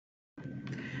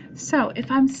So if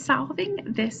I'm solving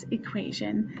this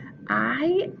equation,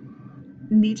 I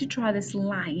need to draw this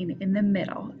line in the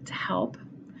middle to help.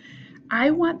 I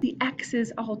want the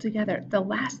x's all together. The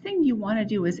last thing you want to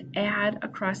do is add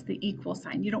across the equal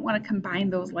sign. You don't want to combine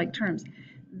those like terms.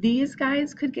 These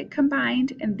guys could get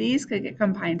combined and these could get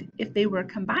combined if they were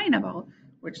combinable,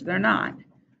 which they're not.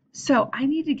 So I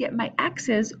need to get my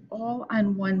x's all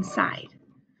on one side.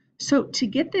 So to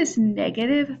get this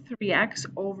negative 3x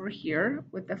over here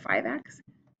with the 5x,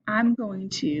 I'm going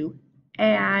to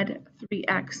add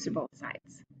 3x to both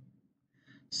sides.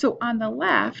 So on the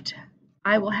left,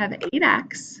 I will have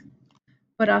 8x,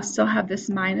 but I'll still have this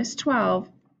minus 12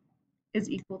 is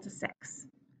equal to 6.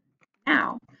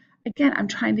 Now, again, I'm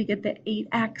trying to get the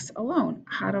 8x alone.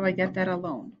 How do I get that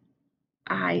alone?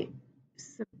 I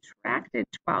subtracted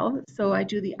 12, so I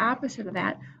do the opposite of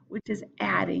that, which is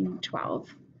adding 12.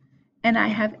 And I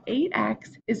have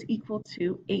 8x is equal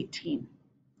to 18.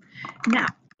 Now,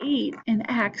 8 and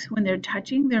x, when they're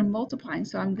touching, they're multiplying,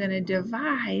 so I'm going to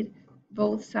divide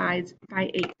both sides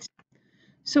by 8.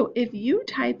 So if you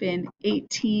type in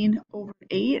 18 over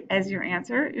 8 as your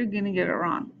answer, you're going to get it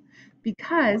wrong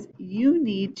because you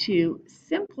need to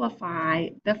simplify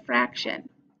the fraction.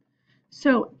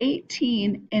 So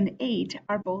 18 and 8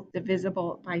 are both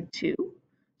divisible by 2.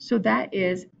 So that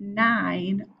is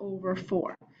 9 over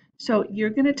 4. So you're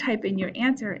going to type in your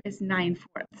answer as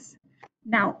 9/4.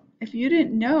 Now, if you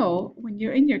didn't know, when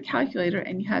you're in your calculator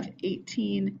and you have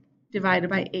 18 divided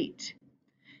by 8,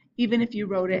 even if you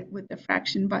wrote it with the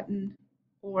fraction button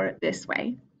or this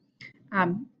way,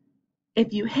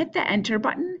 if you hit the enter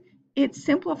button, it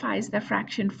simplifies the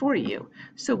fraction for you.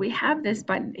 So we have this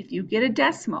button. If you get a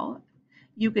decimal,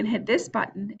 you can hit this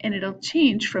button and it'll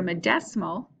change from a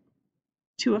decimal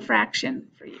to a fraction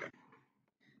for you.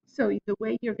 So the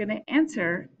way you're going to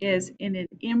answer is in an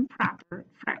improper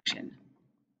fraction.